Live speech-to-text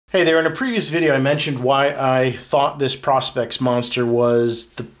Hey there, in a previous video I mentioned why I thought this Prospex Monster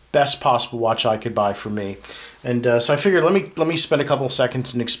was the best possible watch I could buy for me. And so I figured let me spend a couple of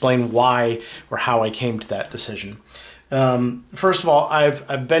seconds and explain why or how I came to that decision. First of all,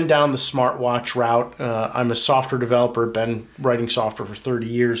 I've been down the smartwatch route. I'm a software developer, been writing software for 30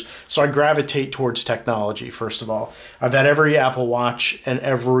 years, so I gravitate towards technology, first of all. I've had every Apple Watch and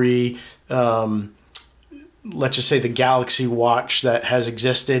every let's just say the Galaxy Watch that has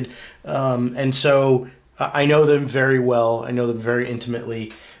existed, and so I know them very well. I know them very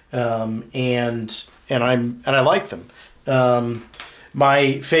intimately, and I like them.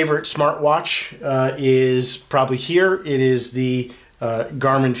 My favorite smartwatch is probably here. It is the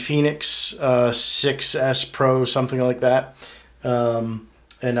Garmin Fenix 6S Pro, something like that. And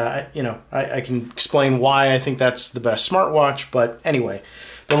I can explain why I think that's the best smartwatch. But anyway,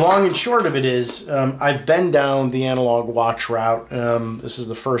 the long and short of it is I've been down the analog watch route. This is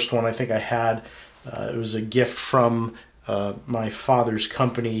the first one I think I had. It was a gift from my father's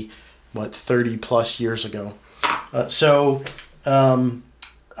company, 30 plus years ago.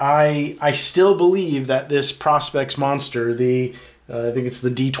 I still believe that this Prospex Monster, I think it's the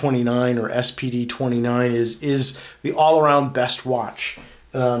D29 or SPD29, is the all-around best watch.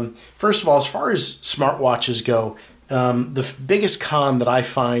 First of all, as far as smartwatches go, the biggest con that I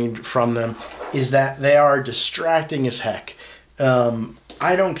find from them is that they are distracting as heck.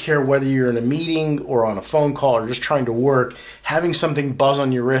 I don't care whether you're in a meeting or on a phone call or just trying to work, having something buzz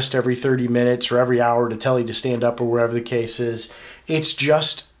on your wrist every 30 minutes or every hour to tell you to stand up or wherever the case is, it's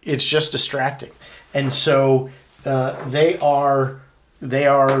just distracting. And so they're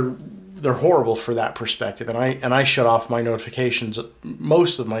horrible for that perspective. And I shut off my notifications,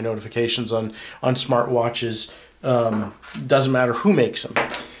 most of my notifications on smartwatches. Doesn't matter who makes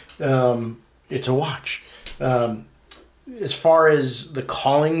them. It's a watch. As far as the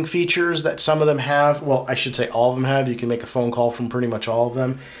calling features that some of them have, well, I should say all of them have, you can make a phone call from pretty much all of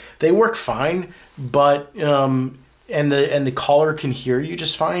them. They work fine, but and the caller can hear you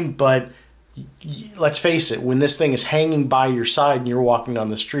just fine, but let's face it, when this thing is hanging by your side and you're walking down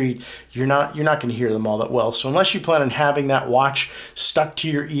the street, you're not going to hear them all that well. So unless you plan on having that watch stuck to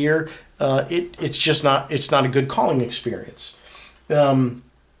your ear, it's not a good calling experience. So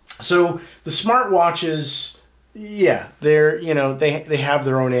the smartwatches, yeah, they have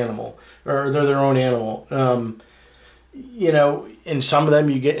their own animal, or they're their own animal. In some of them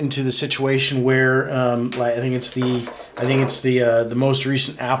you get into the situation where I think it's the most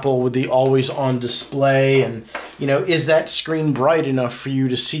recent Apple with the always on display, and is that screen bright enough for you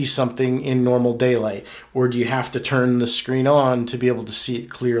to see something in normal daylight, or do you have to turn the screen on to be able to see it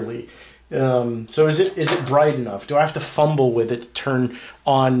clearly? So is it bright enough? Do I have to fumble with it to turn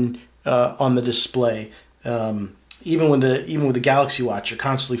on the display? Even with the Galaxy Watch, you're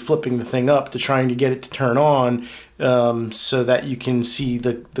constantly flipping the thing up to trying to get it to turn on, so that you can see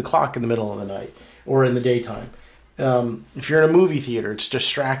the clock in the middle of the night or in the daytime. If you're in a movie theater, it's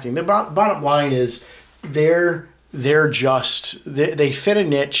distracting. The bottom line is they fit a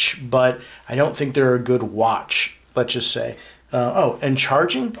niche, but I don't think they're a good watch. Let's just say. And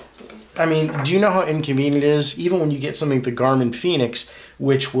charging. I mean, do you know how inconvenient it is? Even when you get something like the Garmin Fenix,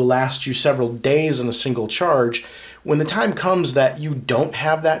 which will last you several days on a single charge, when the time comes that you don't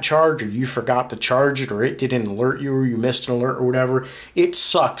have that charge, or you forgot to charge it, or it didn't alert you, or you missed an alert or whatever, it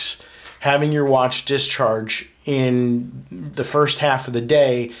sucks having your watch discharge in the first half of the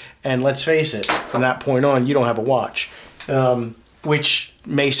day, and let's face it, from that point on, you don't have a watch. Which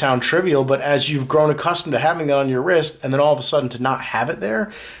may sound trivial, but as you've grown accustomed to having that on your wrist, and then all of a sudden to not have it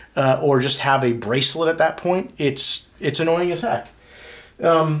there, or just have a bracelet at that point, it's annoying as heck.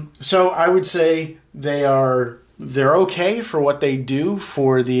 So I would say they're okay for what they do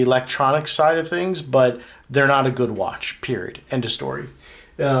for the electronic side of things, but they're not a good watch, period. End of story.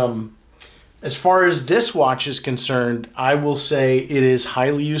 As far as this watch is concerned, I will say it is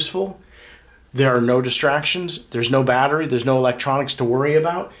highly useful. There are no distractions. There's no battery. There's no electronics to worry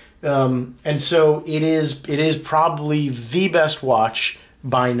about. And so it is probably the best watch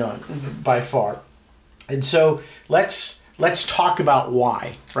by none, by far. And so let's talk about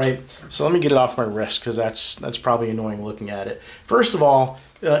why, right? So let me get it off my wrist, because that's probably annoying looking at it. First of all,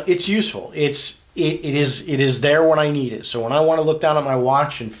 it's useful. It is there when I need it. So when I want to look down at my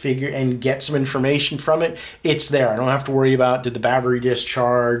watch and get some information from it, it's there. I don't have to worry about did the battery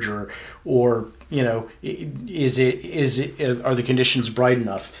discharge, or are the conditions bright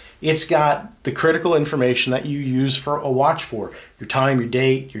enough. It's got the critical information that you use for a watch for your time, your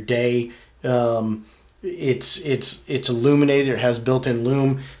date, your day, it's illuminated. It has built-in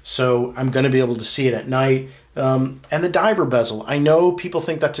lume, so I'm going to be able to see it at night. And the diver bezel. I know people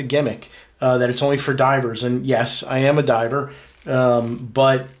think that's a gimmick, that it's only for divers, and yes, I am a diver,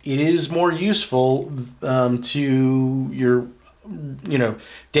 but it is more useful to your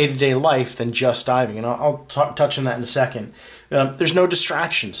day-to-day life than just diving, and I'll touch on that in a second. There's no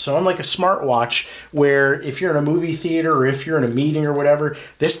distractions, so unlike a smartwatch where if you're in a movie theater or if you're in a meeting or whatever,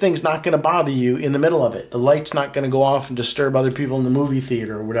 this thing's not going to bother you in the middle of it. The light's not going to go off and disturb other people in the movie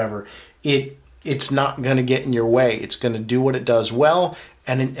theater or whatever. It's not going to get in your way. It's going to do what it does well,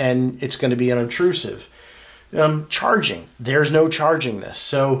 and it's going to be unobtrusive. Charging. There's no charging this.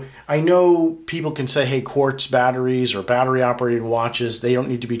 So I know people can say, hey, quartz batteries or battery operated watches, they don't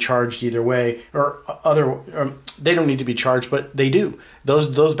need to be charged either way, or they don't need to be charged, but they do.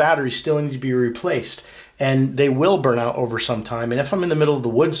 Those batteries still need to be replaced, and they will burn out over some time. And if I'm in the middle of the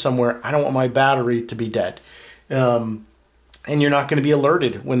woods somewhere, I don't want my battery to be dead. And you're not going to be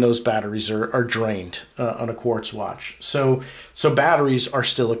alerted when those batteries are drained on a quartz watch. So batteries are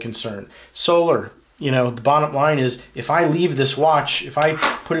still a concern. Solar. The bottom line is, if I leave this watch, if I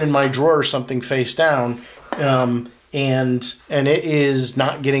put it in my drawer or something face down, and it is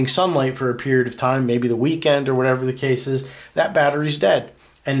not getting sunlight for a period of time, maybe the weekend or whatever the case is, that battery's dead.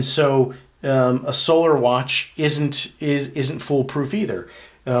 And so a solar watch isn't foolproof either.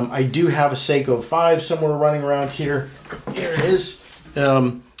 I do have a Seiko 5 somewhere running around here. Here it is.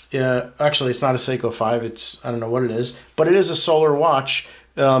 Actually, it's not a Seiko 5. I don't know what it is, but it is a solar watch.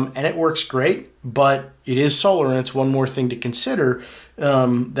 And it works great, but it is solar, and it's one more thing to consider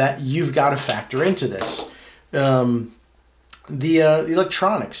that you've got to factor into this. The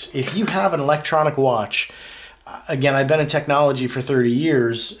electronics. If you have an electronic watch, again, I've been in technology for 30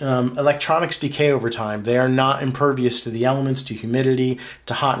 years. Electronics decay over time. They are not impervious to the elements, to humidity,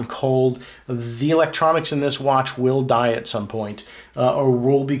 to hot and cold. The electronics in this watch will die at some point, or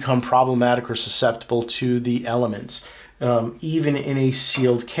will become problematic or susceptible to the elements. Even in a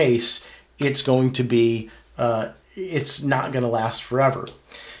sealed case, it's going to be, it's not going to last forever.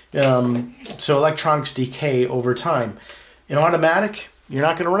 So electronics decay over time. In automatic, you're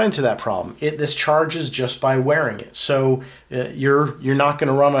not going to run into that problem. This charges just by wearing it. So you're not going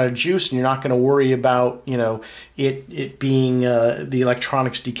to run out of juice, and you're not going to worry about it being the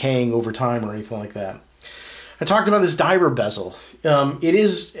electronics decaying over time or anything like that. I talked about this diver bezel. It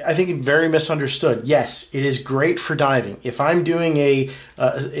is, I think, very misunderstood. Yes, it is great for diving. If I'm doing a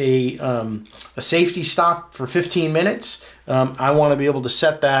safety stop for 15 minutes, I want to be able to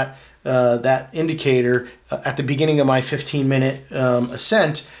set that indicator at the beginning of my 15-minute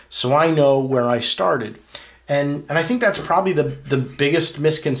ascent, so I know where I started. And I think that's probably the biggest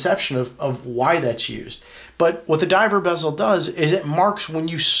misconception of why that's used. But what the diver bezel does is it marks when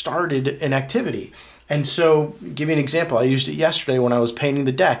you started an activity. And so, give you an example. I used it yesterday when I was painting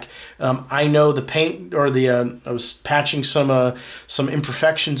the deck. I know the paint, or I was patching some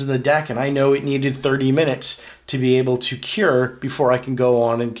imperfections in the deck, and I know it needed 30 minutes to be able to cure before I can go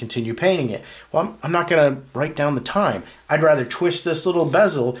on and continue painting it. Well, I'm not going to write down the time. I'd rather twist this little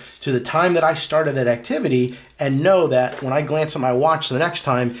bezel to the time that I started that activity, and know that when I glance at my watch the next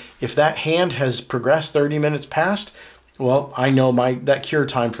time, if that hand has progressed 30 minutes past, well, I know that cure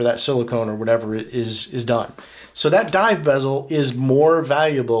time for that silicone or whatever is done. So that dive bezel is more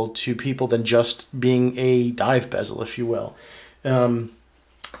valuable to people than just being a dive bezel, if you will.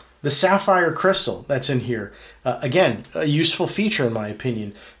 The sapphire crystal that's in here, again, a useful feature in my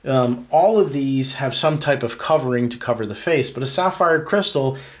opinion. All of these have some type of covering to cover the face, but a sapphire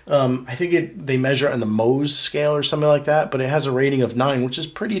crystal, I think they measure on the Mohs scale or something like that, but it has a rating of 9, which is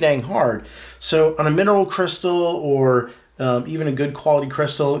pretty dang hard. So on a mineral crystal or even a good quality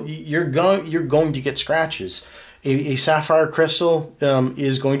crystal, you're going to get scratches. A sapphire crystal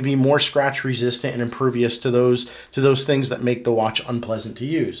is going to be more scratch resistant and impervious to those things that make the watch unpleasant to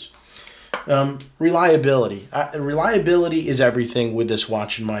use. Reliability. Reliability is everything with this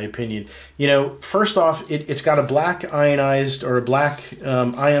watch, in my opinion. First off, it's got a black ionized or a black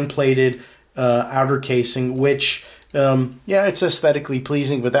ion plated outer casing, which it's aesthetically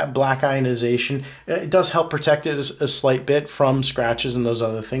pleasing, but that black ionization, it does help protect it a slight bit from scratches and those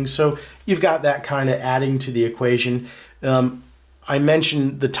other things. So you've got that kind of adding to the equation. I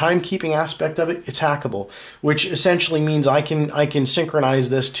mentioned the timekeeping aspect of it. It's hackable, which essentially means I can synchronize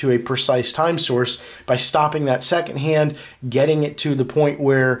this to a precise time source by stopping that second hand, getting it to the point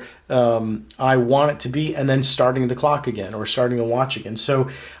where I want it to be, and then starting the clock again or starting the watch again. So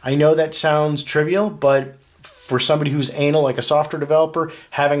I know that sounds trivial, but for somebody who's anal, like a software developer,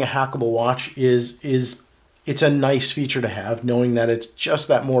 having a hackable watch it's a nice feature to have, knowing that it's just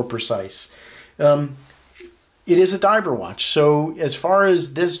that more precise. it is a diver watch. So as far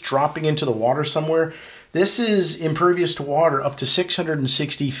as this dropping into the water somewhere, this is impervious to water up to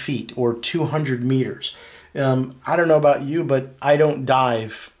 660 feet or 200 meters. I don't know about you, but I don't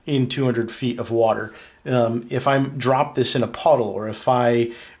dive in 200 feet of water. If I drop this in a puddle, or if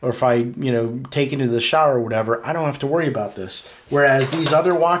I take it into the shower or whatever, I don't have to worry about this. Whereas these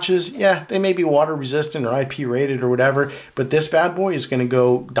other watches, yeah, they may be water resistant or IP rated or whatever, but this bad boy is going to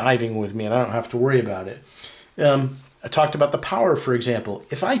go diving with me and I don't have to worry about it. I talked about the power, for example.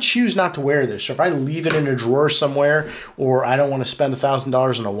 If I choose not to wear this, or if I leave it in a drawer somewhere, or I don't want to spend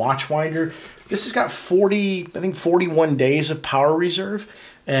 $1,000 on a watch winder, this has got 41 days of power reserve.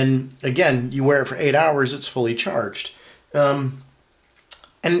 And again, you wear it for 8 hours, it's fully charged. And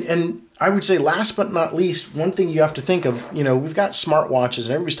I would say last but not least, one thing you have to think of, we've got smartwatches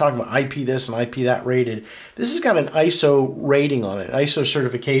and everybody's talking about IP this and IP that rated. This has got an ISO rating on it, ISO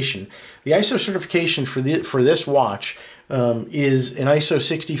certification. The ISO certification for this watch is an ISO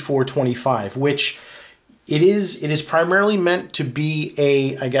 6425, which it is primarily meant to be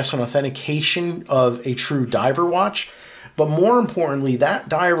an authentication of a true diver watch. But more importantly,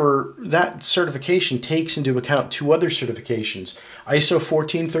 that certification takes into account two other certifications: ISO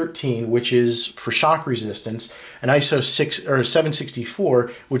 1413, which is for shock resistance, and ISO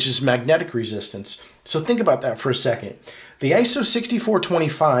 764, which is magnetic resistance. So think about that for a second. The ISO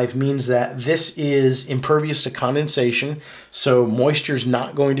 6425 means that this is impervious to condensation, so moisture is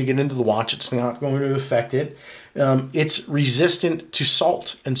not going to get into the watch. It's not going to affect it. It's resistant to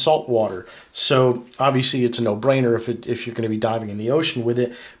salt and salt water. So obviously it's a no-brainer if you're going to be diving in the ocean with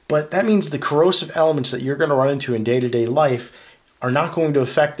it. But that means the corrosive elements that you're going to run into in day-to-day life are not going to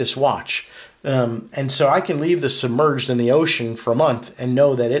affect this watch. And so I can leave this submerged in the ocean for a month and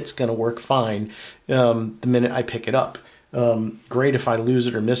know that it's going to work fine the minute I pick it up. Great if I lose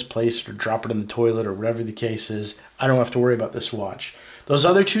it or misplace it or drop it in the toilet or whatever the case is. I don't have to worry about this watch. Those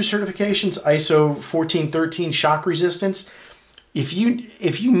other two certifications, ISO 1413 shock resistance, if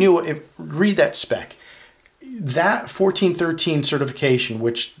you knew it, read that spec. That 1413 certification,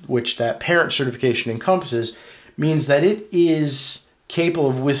 which that parent certification encompasses, means that it is capable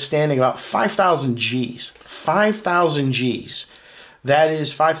of withstanding about 5,000 Gs. 5,000 Gs. That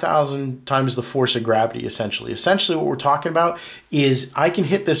is 5,000 times the force of gravity, essentially. Essentially what we're talking about is I can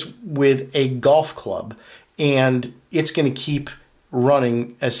hit this with a golf club and it's going to keep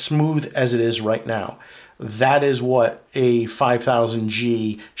running as smooth as it is right now. That is what a 5,000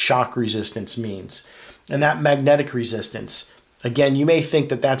 G shock resistance means. And that magnetic resistance, again, you may think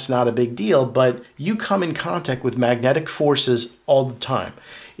that that's not a big deal, but you come in contact with magnetic forces all the time.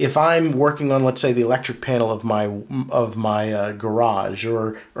 If I'm working on, let's say, the electric panel of my garage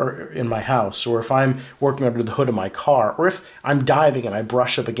or in my house, or if I'm working under the hood of my car, or if I'm diving and I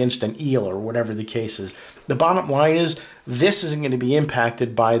brush up against an eel or whatever the case is, the bottom line is this isn't going to be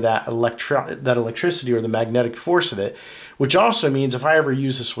impacted by that electricity or the magnetic force of it, which also means if I ever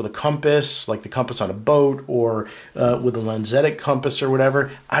use this with a compass, like the compass on a boat, or with a lensetic compass or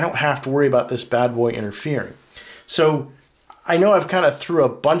whatever, I don't have to worry about this bad boy interfering. So I know I've kind of threw a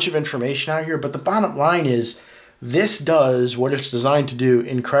bunch of information out here, but the bottom line is this does what it's designed to do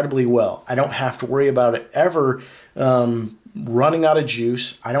incredibly well. I don't have to worry about it ever running out of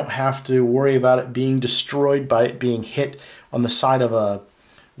juice. I don't have to worry about it being destroyed by it being hit on the side of a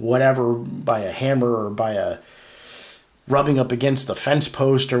whatever, by a hammer or by a rubbing up against the fence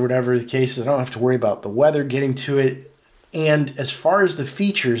post or whatever the case is. I don't have to worry about the weather getting to it. And as far as the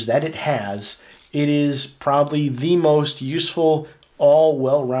features that it has, it is probably the most useful, all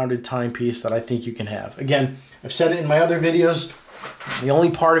well-rounded timepiece that I think you can have. Again, I've said it in my other videos. The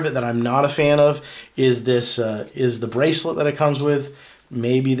only part of it that I'm not a fan of is this is the bracelet that it comes with.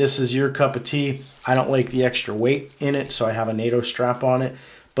 Maybe this is your cup of tea. I don't like the extra weight in it, so I have a NATO strap on it.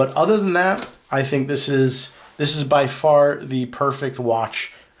 But other than that, I think this is by far the perfect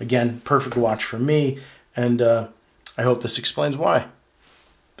watch. Again, perfect watch for me, and I hope this explains why.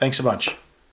 Thanks a bunch.